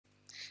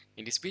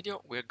In this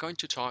video, we're going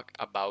to talk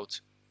about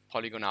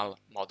polygonal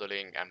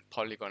modeling and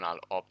polygonal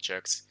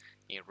objects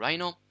in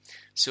RHINO.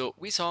 So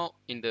we saw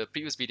in the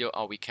previous video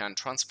how we can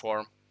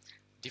transform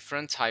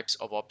different types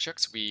of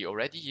objects. We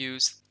already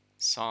used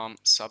some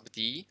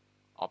sub-D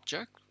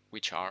objects,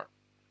 which are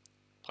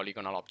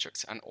polygonal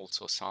objects, and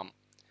also some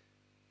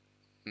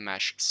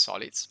mesh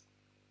solids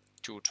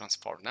to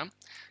transform them.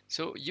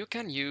 So you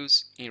can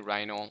use in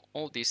RHINO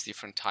all these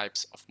different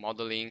types of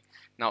modeling.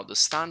 Now the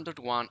standard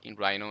one in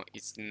RHINO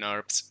is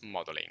NURBS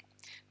modeling.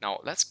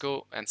 Now let's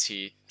go and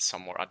see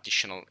some more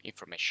additional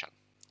information.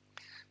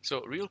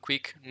 So real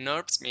quick,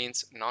 NURBS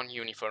means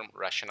non-uniform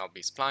rational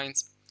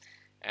B-splines,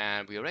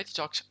 and we already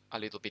talked a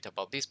little bit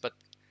about this, but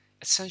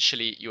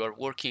essentially you are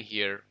working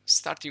here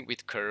starting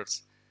with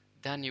curves,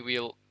 then you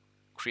will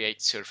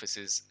create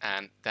surfaces,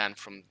 and then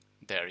from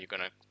there you're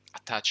gonna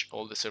attach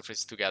all the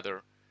surfaces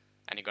together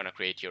and you're gonna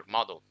create your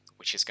model,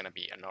 which is gonna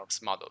be a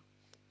NURBS model.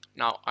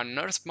 Now a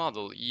NURBS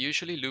model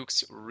usually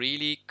looks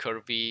really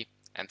curvy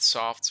and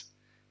soft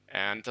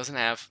and doesn't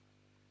have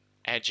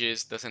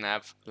edges, doesn't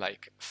have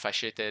like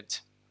faceted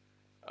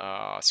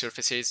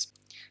surfaces.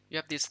 You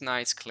have these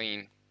nice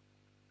clean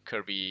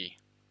curvy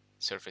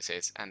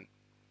surfaces, and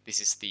this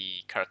is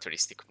the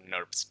characteristic of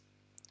NURBS.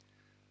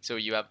 So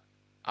you have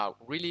a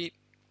really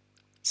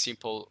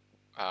simple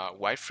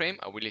wireframe,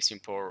 a really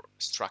simple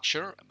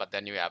structure, but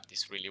then you have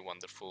these really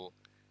wonderful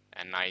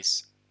and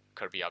nice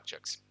curvy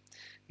objects.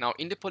 Now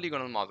in the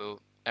polygonal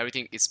model,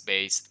 everything is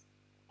based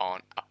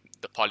on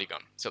the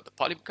polygon. So the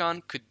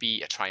polygon could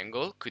be a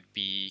triangle, could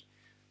be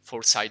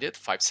four-sided,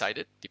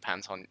 five-sided,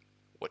 depends on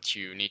what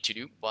you need to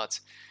do, but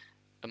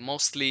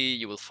mostly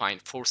you will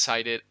find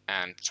four-sided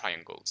and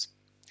triangles.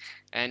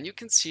 And you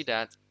can see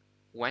that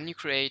when you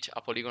create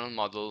a polygonal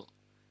model,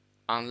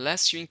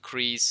 unless you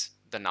increase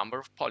the number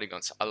of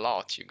polygons a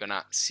lot, you're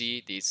gonna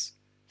see these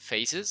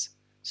faces.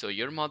 So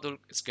your model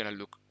is gonna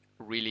look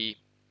really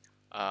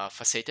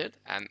faceted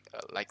and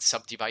like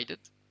subdivided.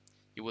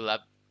 You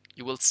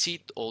will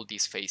see all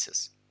these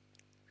faces.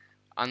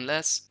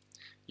 Unless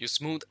you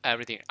smooth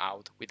everything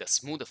out with a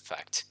smooth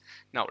effect.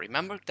 Now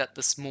remember that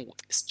the smooth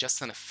is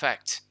just an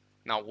effect.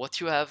 Now what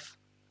you have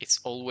is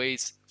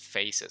always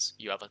faces.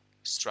 You have a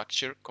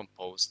structure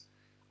composed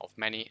of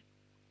many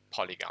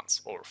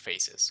polygons or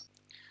faces.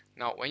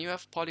 Now when you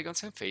have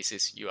polygons and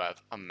faces, you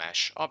have a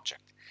mesh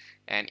object.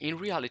 And in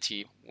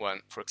reality,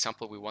 when, for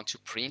example, we want to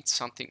print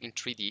something in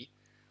 3D,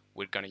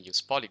 we're going to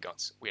use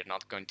polygons. We're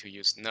not going to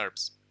use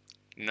NURBS.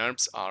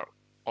 NURBS are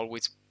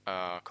always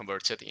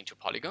converted into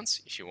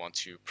polygons if you want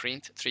to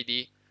print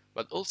 3D,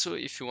 but also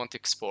if you want to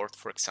export,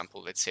 for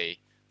example, let's say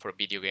for a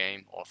video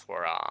game or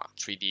for a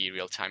 3D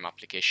real-time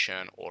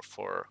application or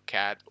for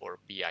CAD or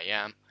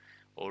BIM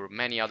or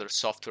many other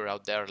software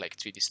out there like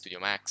 3D Studio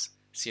Max,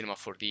 Cinema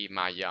 4D,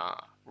 Maya,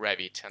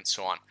 Revit, and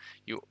so on.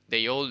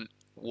 They all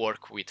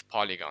work with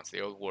polygons,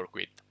 they all work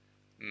with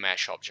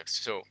mesh objects.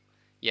 So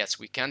yes,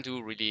 we can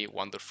do really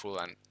wonderful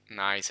and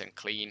nice and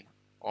clean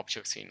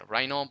objects in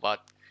RHINO,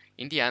 but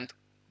in the end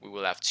we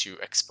will have to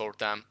export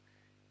them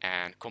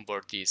and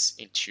convert these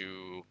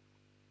into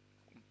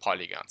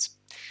polygons.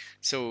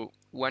 So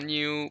when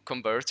you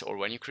convert or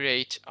when you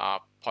create a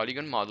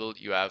polygon model,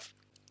 you have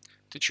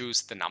to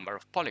choose the number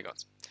of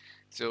polygons.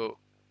 So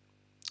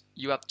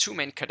you have two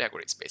main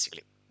categories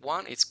basically.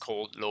 One is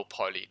called low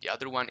poly, the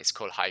other one is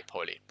called high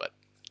poly, but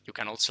you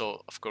can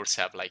also of course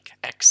have like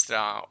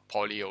extra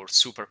poly or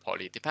super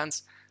poly. It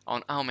depends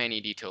on how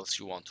many details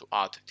you want to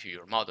add to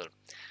your model.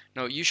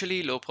 Now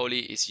usually low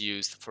poly is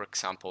used, for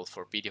example,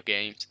 for video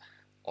games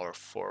or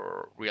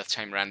for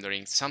real-time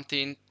rendering,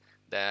 something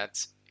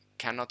that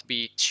cannot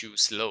be too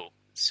slow.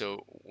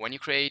 So when you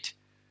create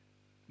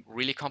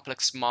really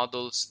complex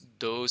models,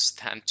 those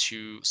tend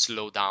to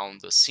slow down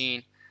the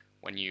scene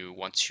when you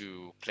want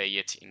to play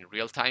it in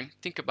real time.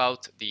 Think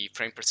about the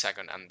frame per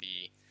second and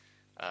the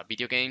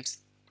video games,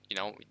 you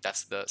know,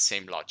 that's the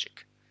same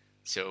logic.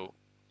 So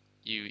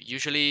you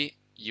usually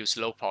use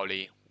low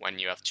poly when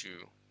you have to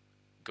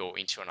go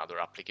into another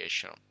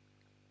application.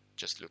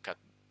 Just look at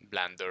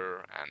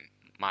Blender and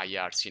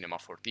Maya, Cinema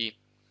 4D,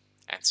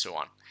 and so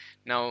on.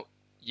 Now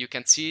you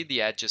can see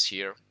the edges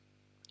here.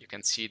 You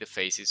can see the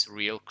faces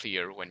real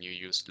clear when you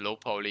use low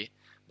poly,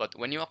 but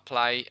when you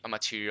apply a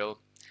material,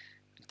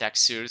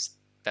 textures,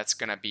 that's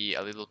gonna be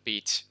a little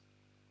bit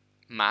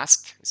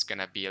masked. It's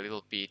gonna be a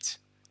little bit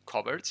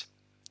covered.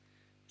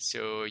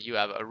 So you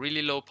have a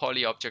really low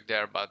poly object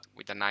there, but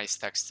with a nice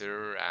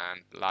texture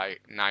and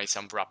like nice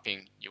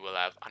unwrapping, you will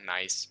have a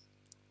nice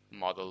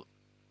model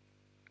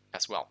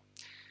as well.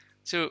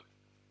 So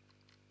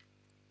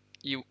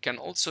you can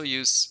also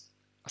use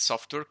a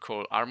software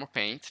called Armor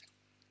Paint,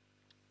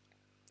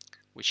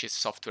 which is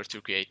software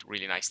to create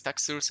really nice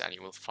textures, and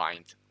you will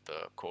find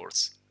the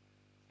course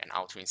and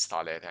how to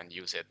install it and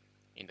use it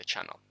in the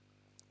channel.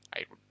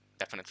 I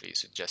definitely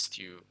suggest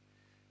you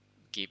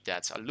give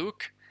that a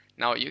look.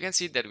 Now you can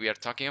see that we are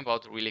talking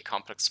about really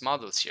complex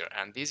models here,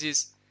 and this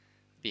is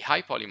the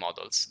high poly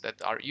models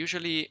that are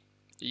usually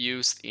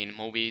used in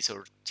movies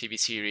or TV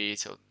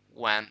series, or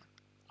when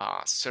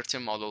a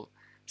certain model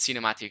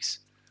cinematics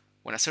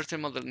when a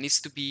certain model needs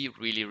to be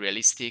really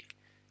realistic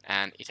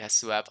and it has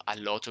to have a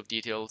lot of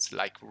details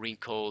like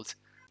wrinkles,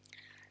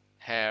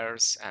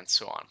 hairs, and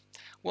so on.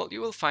 Well,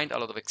 you will find a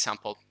lot of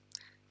examples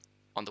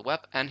on the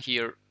web, and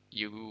here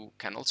you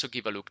can also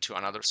give a look to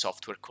another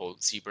software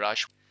called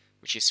Zbrush,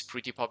 which is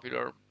pretty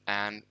popular,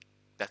 and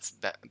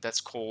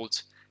that's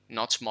called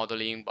not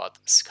modeling but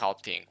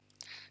sculpting.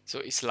 So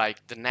it's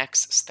like the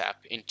next step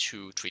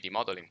into 3D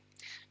modeling.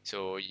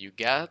 So you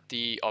get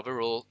the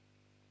overall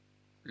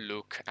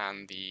look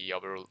and the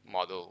overall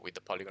model with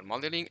the polygon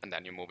modeling, and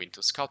then you move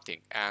into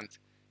sculpting, and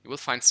you will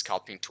find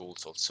sculpting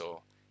tools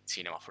also,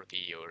 Cinema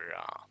 4D or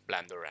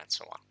Blender and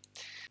so on.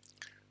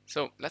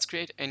 So let's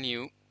create a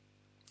new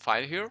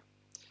file here.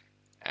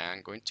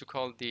 I'm going to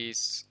call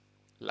this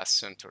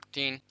lesson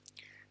 13,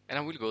 and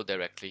I will go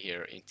directly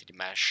here into the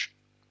mesh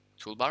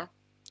toolbar.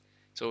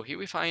 So here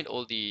we find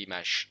all the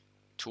mesh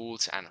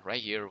tools, and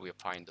right here we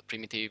find the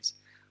primitives.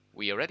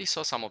 We already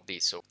saw some of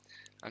these, so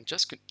I'm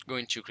just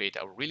going to create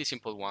a really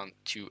simple one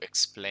to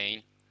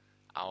explain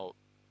how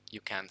you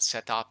can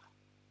set up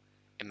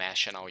a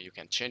mesh and how you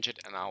can change it,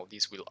 and how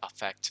this will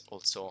affect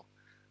also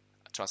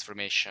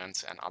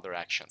transformations and other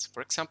actions.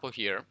 For example,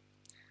 here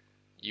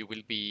you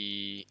will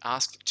be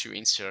asked to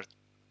insert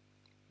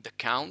the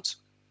count.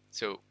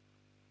 So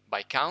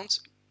by count,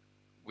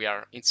 we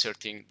are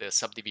inserting the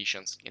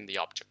subdivisions in the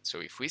object. So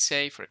if we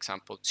say, for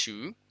example,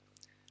 2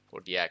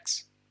 for the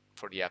x,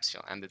 for the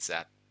epsilon, and the z,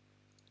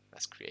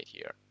 let's create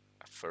here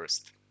a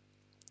first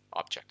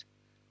object.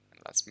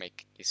 And let's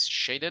make this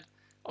shaded.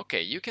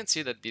 Okay, you can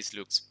see that this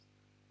looks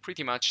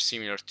pretty much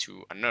similar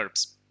to a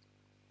NURBS.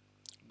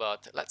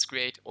 But let's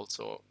create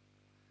also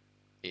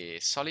a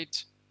solid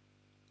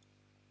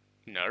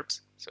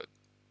NURBS. So I'm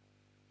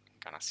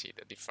gonna see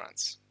the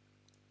difference.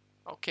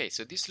 Okay,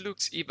 so this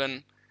looks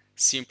even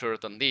simpler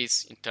than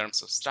this in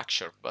terms of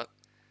structure, but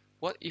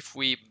what if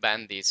we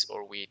bend this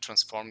or we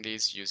transform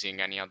this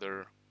using any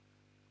other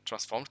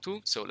transform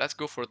tool? So let's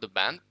go for the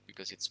bend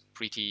because it's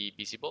pretty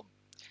visible.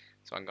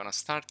 So I'm gonna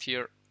start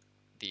here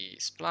the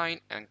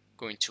spline and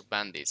going to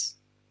bend this.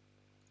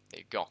 There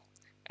you go.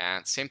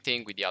 And same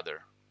thing with the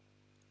other.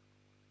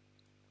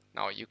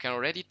 Now you can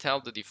already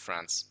tell the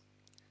difference.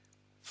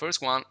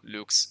 First one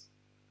looks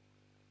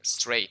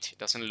straight, it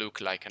doesn't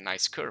look like a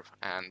nice curve,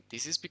 and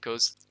this is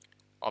because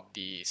of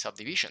the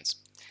subdivisions.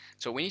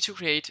 So we need to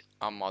create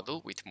a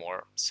model with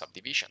more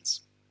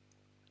subdivisions.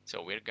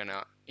 So we're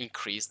gonna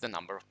increase the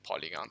number of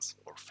polygons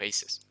or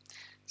faces.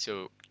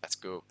 So let's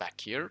go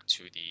back here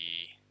to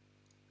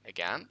the,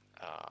 again,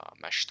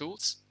 mesh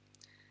tools,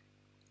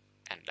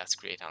 and let's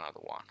create another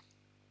one.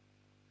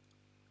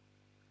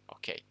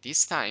 Okay,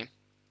 this time,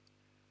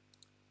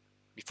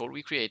 before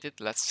we create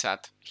it, let's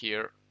set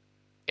here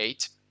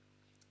 8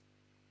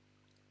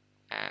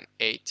 and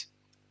 8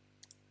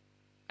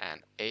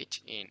 and 8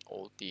 in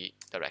all the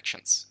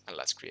directions, and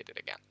let's create it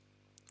again.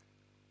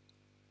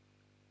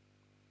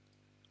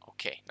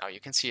 Okay, now you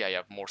can see I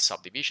have more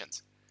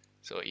subdivisions.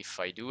 So if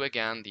I do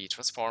again the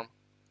transform,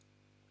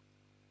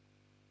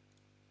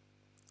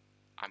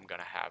 I'm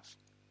gonna have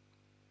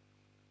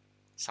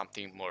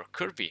something more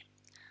curvy.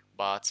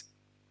 But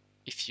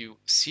if you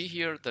see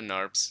here the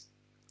NURBS,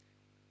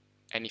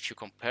 and if you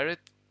compare it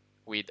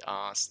with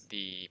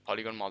the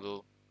polygon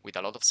model with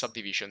a lot of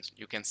subdivisions,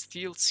 you can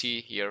still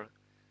see here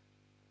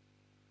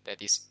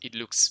that it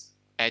looks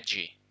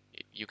edgy.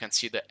 You can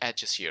see the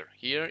edges here.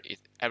 Here,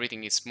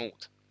 everything is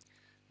smooth.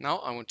 Now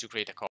I want to create a